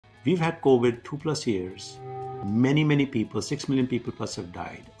We've had COVID 2+ years. Many people, 6 million people plus have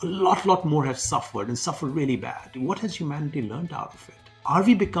died. A lot more have suffered and suffered really bad. What has humanity learned out of it? Are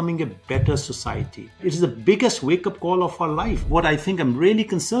we becoming a better society? It is the biggest wake-up call of our life. What I think I'm really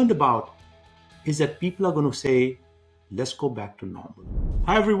concerned about is that people are going to say, let's go back to normal.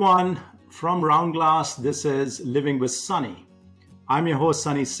 Hi everyone, from Round Glass, this is Living with Sunny. I'm your host,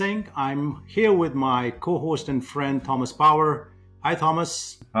 Sunny Singh. I'm here with my co-host and friend, Thomas Power. Hi,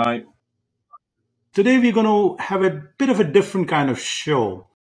 Thomas. Hi. Today, we're going to have a bit of a different kind of show.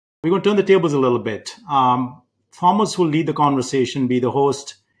 We're going to turn the tables a little bit. Thomas will lead the conversation, be the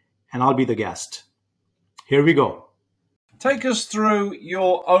host, and I'll be the guest. Here we go. Take us through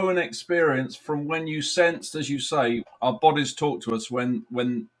your own experience from when you sensed, as you say, our bodies talk to us when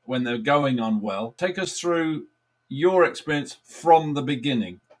they're going unwell. Take us through your experience from the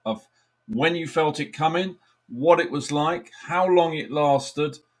beginning of when you felt it coming, what it was like, how long it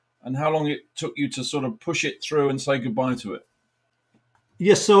lasted, and how long it took you to sort of push it through and say goodbye to it.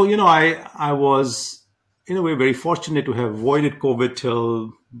 Yes, so, I was, in a way, very fortunate to have avoided COVID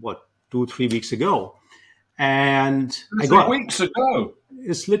till, 2-3 weeks ago. And I got weeks ago.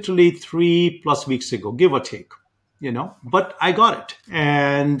 It's literally 3+ weeks ago, give or take, but I got it.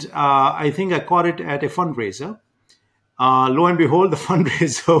 And I think I caught it at a fundraiser. Lo and behold, the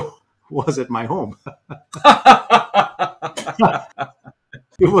fundraiser was at my home.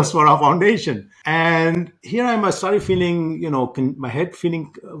 It was for our foundation. And here I started feeling, my head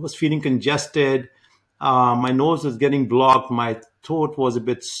was feeling congested. My nose was getting blocked. My throat was a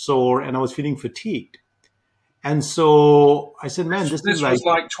bit sore and I was feeling fatigued. And so I said, man, this was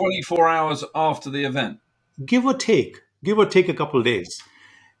like 24 hours after the event. Give or take a couple of days.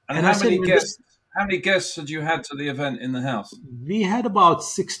 And how many guests had you had to the event in the house? We had about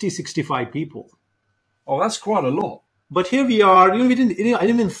 60-65 people. Oh, that's quite a lot. But here we are. I didn't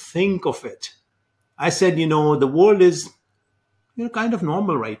even think of it. I said, the world is kind of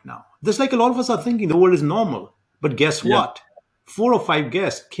normal right now. Just like a lot of us are thinking the world is normal. But guess what? 4 or 5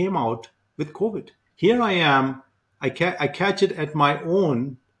 guests came out with COVID. Here I am. I catch it at my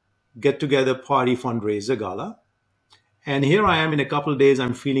own get-together party fundraiser gala. And here I am in a couple of days.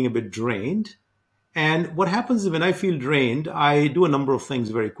 I'm feeling a bit drained. And what happens is when I feel drained, I do a number of things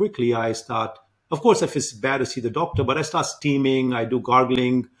very quickly. Of course, if it's bad to see the doctor, but I start steaming. I do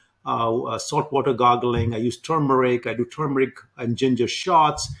gargling, saltwater gargling. I use turmeric. I do turmeric and ginger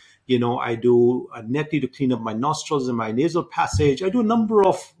shots. I do a neti to clean up my nostrils and my nasal passage. I do a number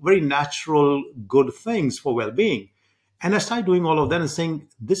of very natural, good things for well-being. And I started doing all of that and saying,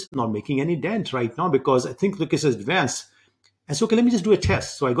 this is not making any dent right now because I think Lucas is advanced. And so, okay, let me just do a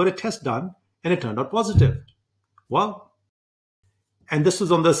test. So I got a test done and it turned out positive. Well, and this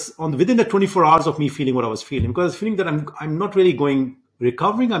was within the 24 hours of me feeling what I was feeling, because I was feeling that I'm not really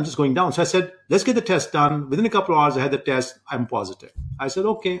recovering, I'm just going down. So I said, let's get the test done. Within a couple of hours, I had the test, I'm positive. I said,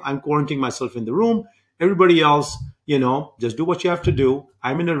 okay, I'm quarantining myself in the room. Everybody else, just do what you have to do.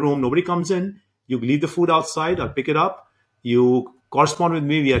 I'm in a room, nobody comes in. You leave the food outside, I'll pick it up. You correspond with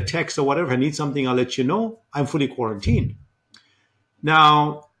me via text or whatever. If I need something, I'll let you know. I'm fully quarantined.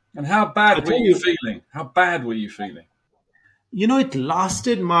 Now, and how bad were you feeling? How bad were you feeling? It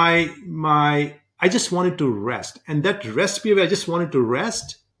lasted I just wanted to rest. And that rest period, I just wanted to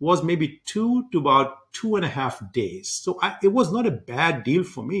rest, was maybe 2 to about 2.5 days. So it was not a bad deal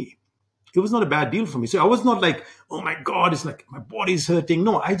for me. So I was not like, oh my God, it's like my body's hurting.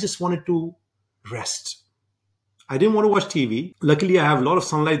 No, I just wanted to rest. I didn't want to watch TV. Luckily, I have a lot of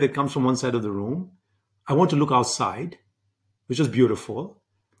sunlight that comes from one side of the room. I want to look outside, which was beautiful.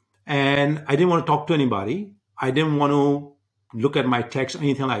 And I didn't want to talk to anybody. I didn't want to look at my text or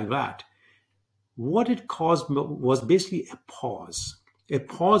anything like that. What it caused was basically a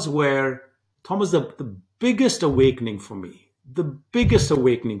pause where, Thomas, the biggest awakening for me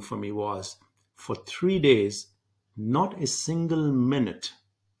was for 3 days, not a single minute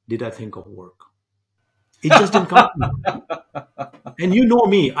did I think of work. It just didn't come to me. And you know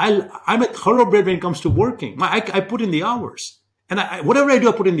me, I'm a thoroughbred when it comes to working. I put in the hours. And whatever I do,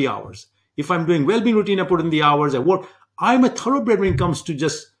 I put in the hours. If I'm doing well-being routine, I put in the hours. I work. I'm a thoroughbred when it comes to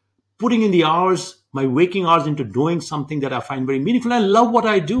just putting in the hours, my waking hours, into doing something that I find very meaningful. I love what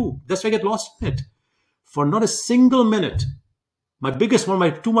I do. That's why I get lost in it. For not a single minute, my biggest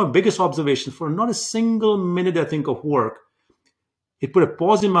observations, for not a single minute I think of work, it put a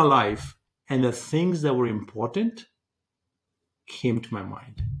pause in my life, and the things that were important came to my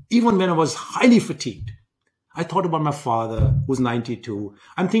mind. Even when I was highly fatigued, I thought about my father, who's 92.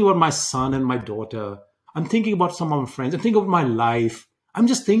 I'm thinking about my son and my daughter. I'm thinking about some of my friends. I'm thinking about my life. I'm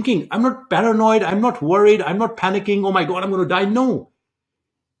just thinking. I'm not paranoid. I'm not worried. I'm not panicking. Oh my God, I'm going to die. No.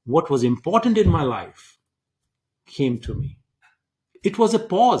 what was important in my life came to me. It was a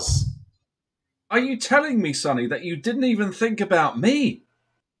pause. Are you telling me, Sonny, that you didn't even think about me?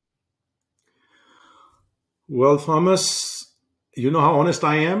 Well, Thomas, you know how honest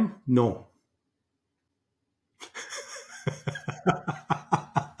I am? No.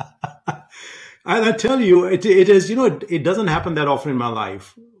 And I tell you, it is, it doesn't happen that often in my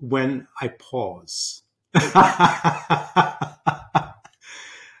life when I pause.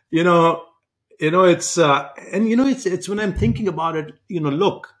 you know, it's, it's when I'm thinking about it,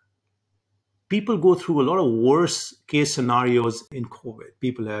 look, people go through a lot of worse case scenarios in COVID.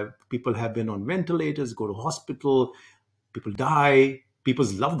 People have been on ventilators, go to hospital, people die,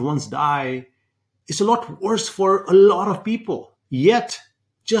 people's loved ones die. It's a lot worse for a lot of people. Yet,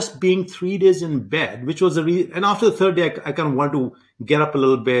 just being 3 days in bed, which was and after the third day, I kind of wanted to get up a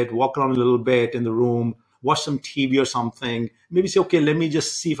little bit, walk around a little bit in the room, watch some TV or something, maybe say, okay, let me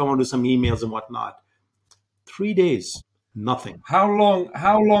just see if I want to do some emails and whatnot. 3 days, nothing. How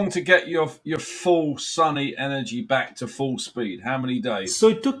long to get your full Sunny energy back to full speed? How many days? So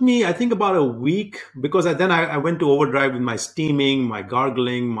it took me, I think, about a week, because then I went to overdrive with my steaming, my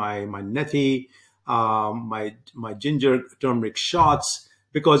gargling, my neti, my ginger turmeric shots,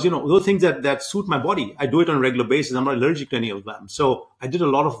 because those things that suit my body. I do it on a regular basis. I'm not allergic to any of them. So I did a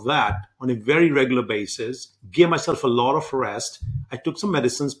lot of that on a very regular basis, gave myself a lot of rest. I took some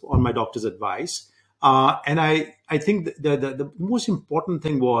medicines on my doctor's advice. And I think the most important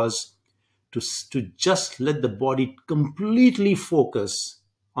thing was to just let the body completely focus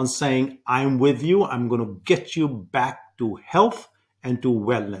on saying, I'm with you. I'm going to get you back to health and to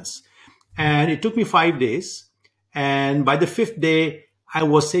wellness. And it took me 5 days. And by the fifth day, I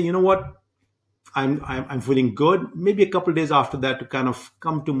was saying, you know what? I'm feeling good. Maybe a couple of days after that to kind of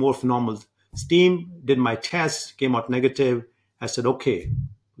come to more normal steam. Did my test, came out negative. I said, okay,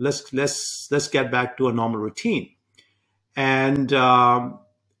 let's get back to a normal routine. And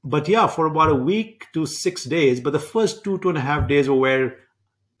but yeah, for about a week to 6 days. But the first 2.5 days were where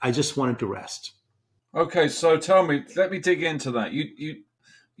I just wanted to rest. Okay, so tell me, let me dig into that.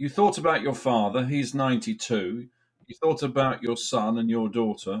 You thought about your father. He's 92. You thought about your son and your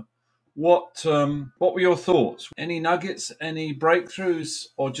daughter. What were your thoughts? Any nuggets, any breakthroughs,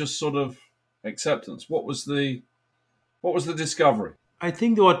 or just sort of acceptance? What was the discovery? I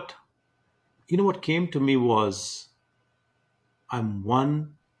think what came to me was, I'm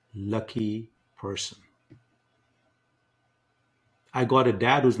one lucky person. I got a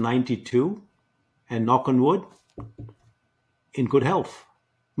dad who's 92 and, knock on wood, in good health.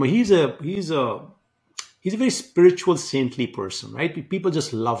 I mean, he's a very spiritual, saintly person, right? People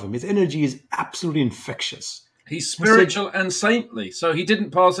just love him. His energy is absolutely infectious. He's spiritual and saintly, so he didn't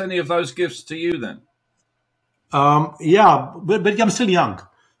pass any of those gifts to you then? Yeah, but I'm still young.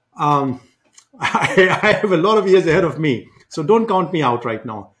 I have a lot of years ahead of me, so don't count me out right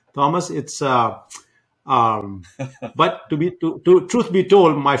now, Thomas. It's but truth be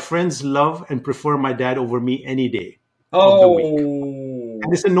told, my friends love and prefer my dad over me any day of the week,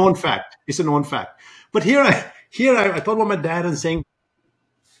 and it's a known fact. It's a known fact. But here I thought about my dad and saying,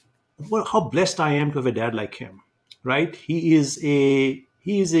 well, how blessed I am to have a dad like him, right? He is a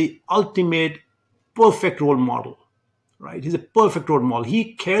ultimate perfect role model, right? He's a perfect role model.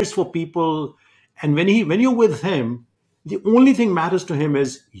 He cares for people, and when you're with him, the only thing matters to him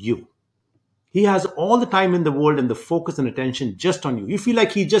is you. He has all the time in the world and the focus and attention just on you. You feel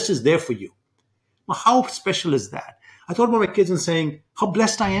like he just is there for you. Well, how special is that? I thought about my kids and saying, how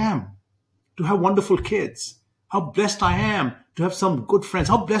blessed I am to have wonderful kids. How blessed I am to have some good friends.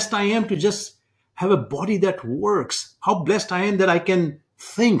 How blessed I am to just have a body that works. How blessed I am that I can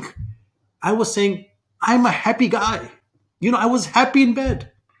think. I was saying, I'm a happy guy. I was happy in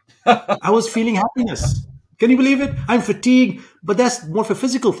bed. I was feeling happiness. Can you believe it? I'm fatigued, but that's more of a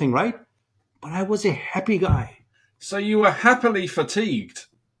physical thing, right? But I was a happy guy. So you were happily fatigued.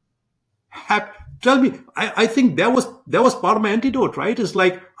 Tell me, I think that was part of my antidote, right? It's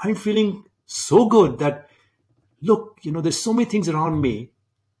like, I'm feeling so good that, look, there's so many things around me,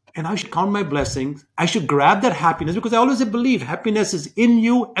 and I should count my blessings. I should grab that happiness, because I always believe happiness is in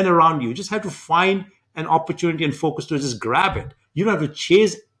you and around you. You just have to find an opportunity and focus to just grab it. You don't have to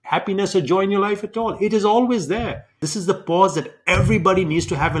chase happiness or joy in your life at all. It is always there. This is the pause that everybody needs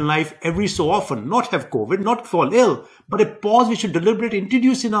to have in life every so often. Not have COVID, not fall ill, but a pause we should deliberately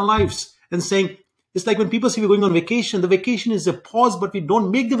introduce in our lives, and saying, it's like when people say we're going on vacation, the vacation is a pause, but we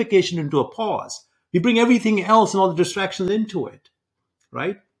don't make the vacation into a pause. We bring everything else and all the distractions into it,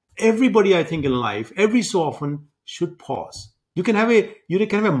 right? Everybody, I think, in life, every so often, should pause. You can have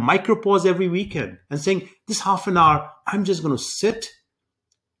a micro pause every weekend and saying, this half an hour, I'm just going to sit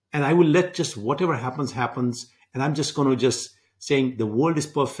And I will let just whatever happens, happens. And I'm just going to just saying the world is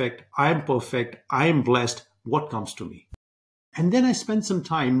perfect. I am blessed. What comes to me? And then I spent some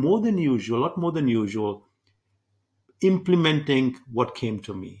time, more than usual, a lot more than usual, implementing what came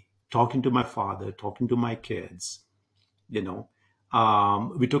to me, talking to my father, talking to my kids. You know,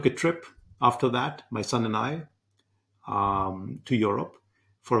 we took a trip after that, my son and I, to Europe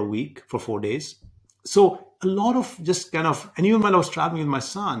for a week, for 4 days. So a lot of just kind of, and even when I was traveling with my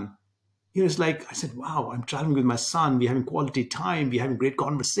son, it's like I said, wow, I'm traveling with my son. We're having quality time. We're having great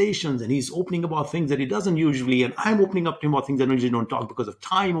conversations. And he's opening about things that he doesn't usually. And I'm opening up to him about things that I usually don't talk because of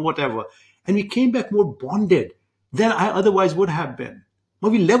time or whatever. And we came back more bonded than I otherwise would have been.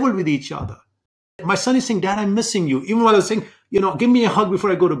 But we leveled with each other. My son is saying, Dad, I'm missing you. Even while I was saying, give me a hug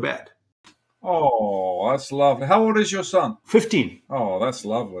before I go to bed. Oh, that's lovely. How old is your son? 15. Oh, that's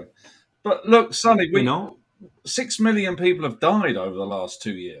lovely. But look, Sonny, 6 million people have died over the last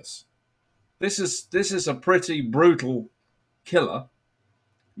 2 years. This is a pretty brutal killer.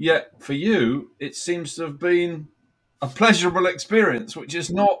 Yet for you, it seems to have been a pleasurable experience, which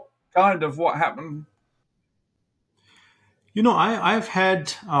is not kind of what happened. I've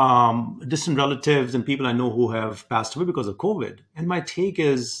had distant relatives and people I know who have passed away because of COVID. And my take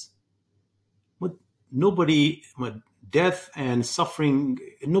is, death and suffering,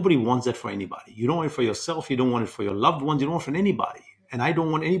 nobody wants that for anybody. You don't want it for yourself. You don't want it for your loved ones. You don't want it for anybody. And I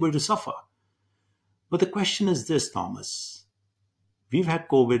don't want anybody to suffer. But the question is this, Thomas. We've had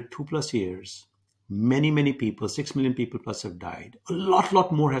COVID 2+ years. Many, many people, 6 million people plus have died. A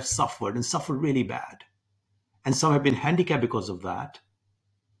lot more have suffered and suffered really bad. And some have been handicapped because of that.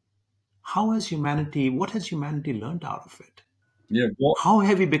 What has humanity learned out of it? Yeah. How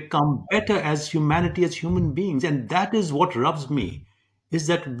have we become better as humanity, as human beings? And that is what rubs me, is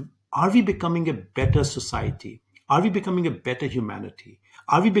that are we becoming a better society? Are we becoming a better humanity?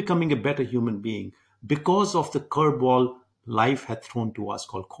 Are we becoming a better human being because of the curveball life had thrown to us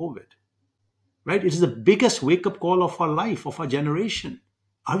called COVID? Right? It is the biggest wake-up call of our life, of our generation.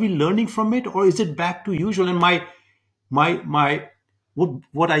 Are we learning from it, or is it back to usual? And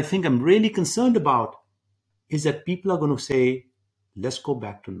what I think I'm really concerned about is that people are going to say, let's go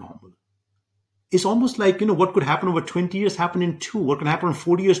back to normal. It's almost like, what could happen over 20 years happen in 2. What can happen in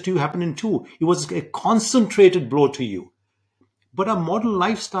 40 years to you happen in 2. It was a concentrated blow to you. But our modern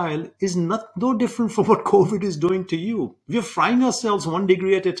lifestyle is no different from what COVID is doing to you. We're frying ourselves 1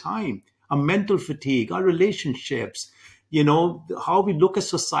 degree at a time. Our mental fatigue, our relationships, how we look at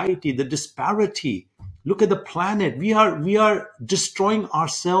society, the disparity. Look at the planet. We are destroying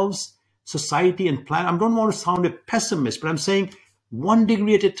ourselves, society and planet. I don't want to sound a pessimist, but I'm saying 1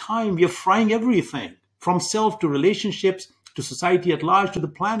 degree at a time, we are frying everything from self to relationships to society at large to the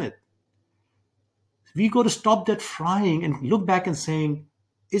planet. We got to stop that frying and look back and saying,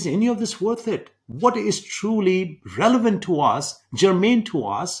 is any of this worth it? What is truly relevant to us, germane to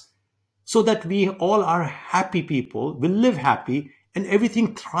us, so that we all are happy people, will live happy, and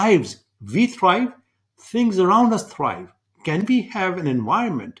everything thrives. We thrive, things around us thrive. Can we have an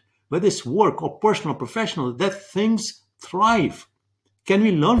environment, whether it's work or personal or professional, that things thrive? Can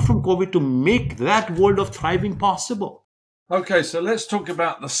we learn from COVID to make that world of thriving possible? Okay, so let's talk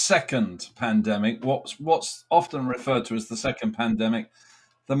about the second pandemic, what's often referred to as the second pandemic,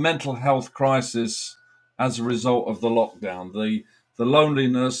 the mental health crisis as a result of the lockdown, the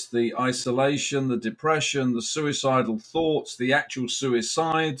loneliness, the isolation, the depression, the suicidal thoughts, the actual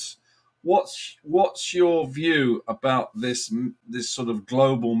suicides. What's your view about this sort of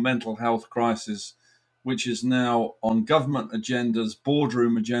global mental health crisis, which is now on government agendas,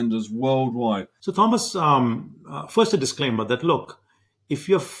 boardroom agendas worldwide? So, Thomas, first a disclaimer that, look, if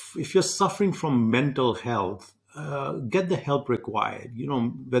you're suffering from mental health, get the help required.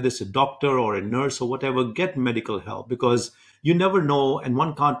 Whether it's a doctor or a nurse or whatever, get medical help, because you never know, and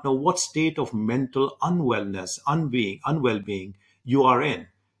one can't know what state of mental unwellness, unwell-being you are in.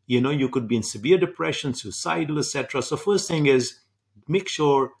 You could be in severe depression, suicidal, etc. So first thing is, make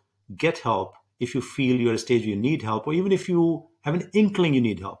sure, get help if you feel you're at a stage where you need help, or even if you have an inkling you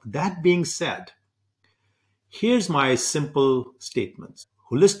need help. That being said, here's my simple statements.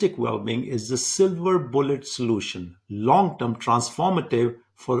 Holistic well-being is the silver bullet solution, long-term transformative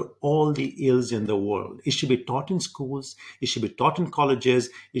for all the ills in the world. It should be taught in schools. It should be taught in colleges.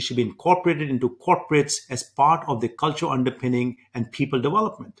 It should be incorporated into corporates as part of the cultural underpinning and people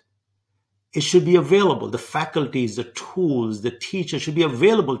development. It should be available. The faculties, the tools, the teachers should be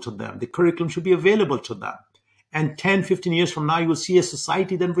available to them. The curriculum should be available to them. And 10, 15 years from now, you will see a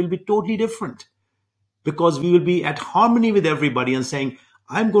society that will be totally different, because we will be at harmony with everybody and saying,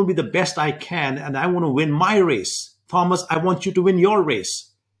 I'm going to be the best I can and I want to win my race. Thomas, I want you to win your race.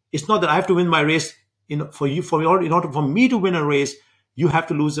 It's not that I have to win my race. In order for me to win a race, you have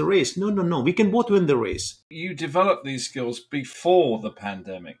to lose the race. No, no, no. We can both win the race. You developed these skills before the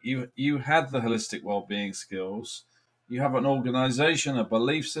pandemic. You had the holistic well-being skills. You have an organization, a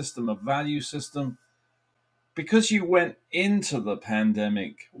belief system, a value system. Because you went into the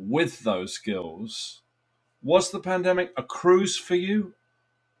pandemic with those skills, was the pandemic a cruise for you,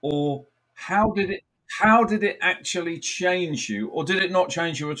 or how did it actually change you, or did it not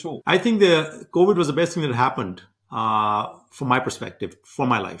change you at all? I think the COVID was the best thing that happened from my perspective, for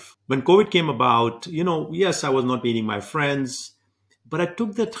my life. When COVID came about, yes, I was not meeting my friends, but I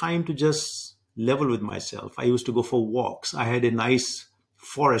took the time to just level with myself. I used to go for walks. I had a nice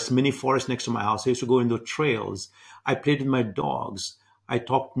mini forest next to my house. I used to go in the trails. I played with my dogs. I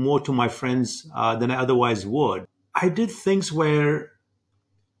talked more to my friends than I otherwise would. I did things where,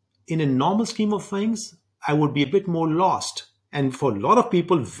 in a normal scheme of things, I would be a bit more lost. And for a lot of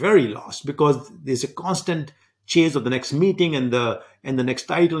people, very lost, because there's a constant chase of the next meeting and the next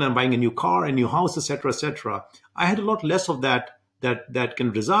title and buying a new car, a new house, etc., etc. I had a lot less of that kind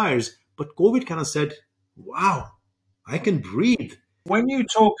of desires. But COVID kind of said, wow, I can breathe. When you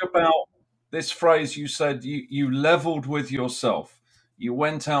talk about this phrase, you said you leveled with yourself. You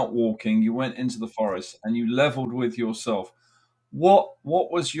went out walking, you went into the forest, and you leveled with yourself. What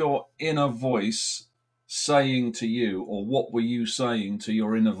was your inner voice saying to you, or what were you saying to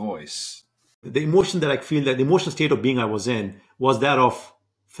your inner voice? The emotion that I feel, that the emotional state of being I was in, was that of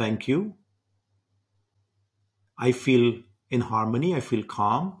thank you. I feel in harmony. I feel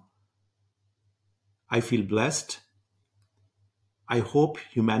calm. I feel blessed. I hope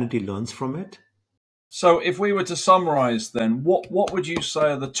humanity learns from it. So if we were to summarize then, what would you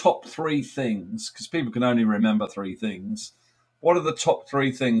say are the top 3 things? Because people can only remember 3 things. What are the top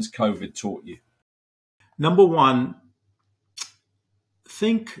 3 things COVID taught you? Number one,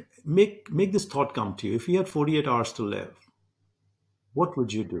 make this thought come to you. If you had 48 hours to live, what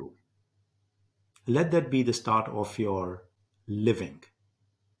would you do? Let that be the start of your living,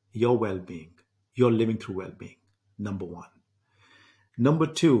 your well-being, your living through well-being. Number one. Number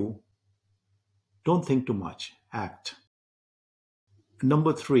two, don't think too much, act.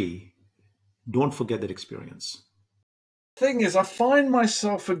 Number 3, don't forget that experience. Thing is, I find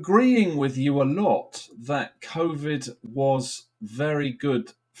myself agreeing with you a lot that COVID was very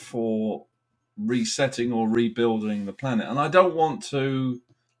good for resetting or rebuilding the planet. And I don't want to,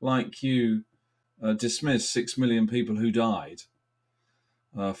 like you, dismiss 6 million people who died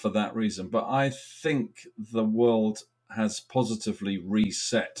for that reason. But I think the world has positively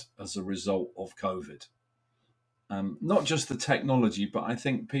reset as a result of COVID. Not just the technology, but I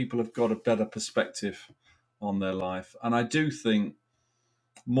think people have got a better perspective on their life. And I do think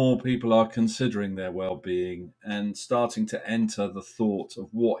more people are considering their well-being and starting to enter the thought of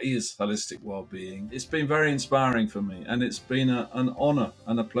what is holistic well-being. It's been very inspiring for me, and it's been an honor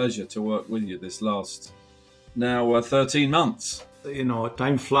and a pleasure to work with you this last now 13 months.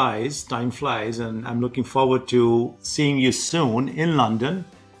 Time flies, and I'm looking forward to seeing you soon in London.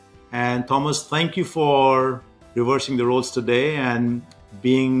 And Thomas, thank you for reversing the roles today and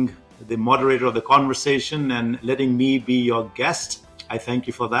being the moderator of the conversation and letting me be your guest. I thank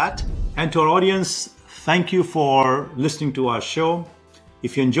you for that. And to our audience, thank you for listening to our show.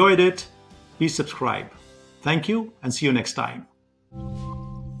 If you enjoyed it, please subscribe. Thank you, and see you next time.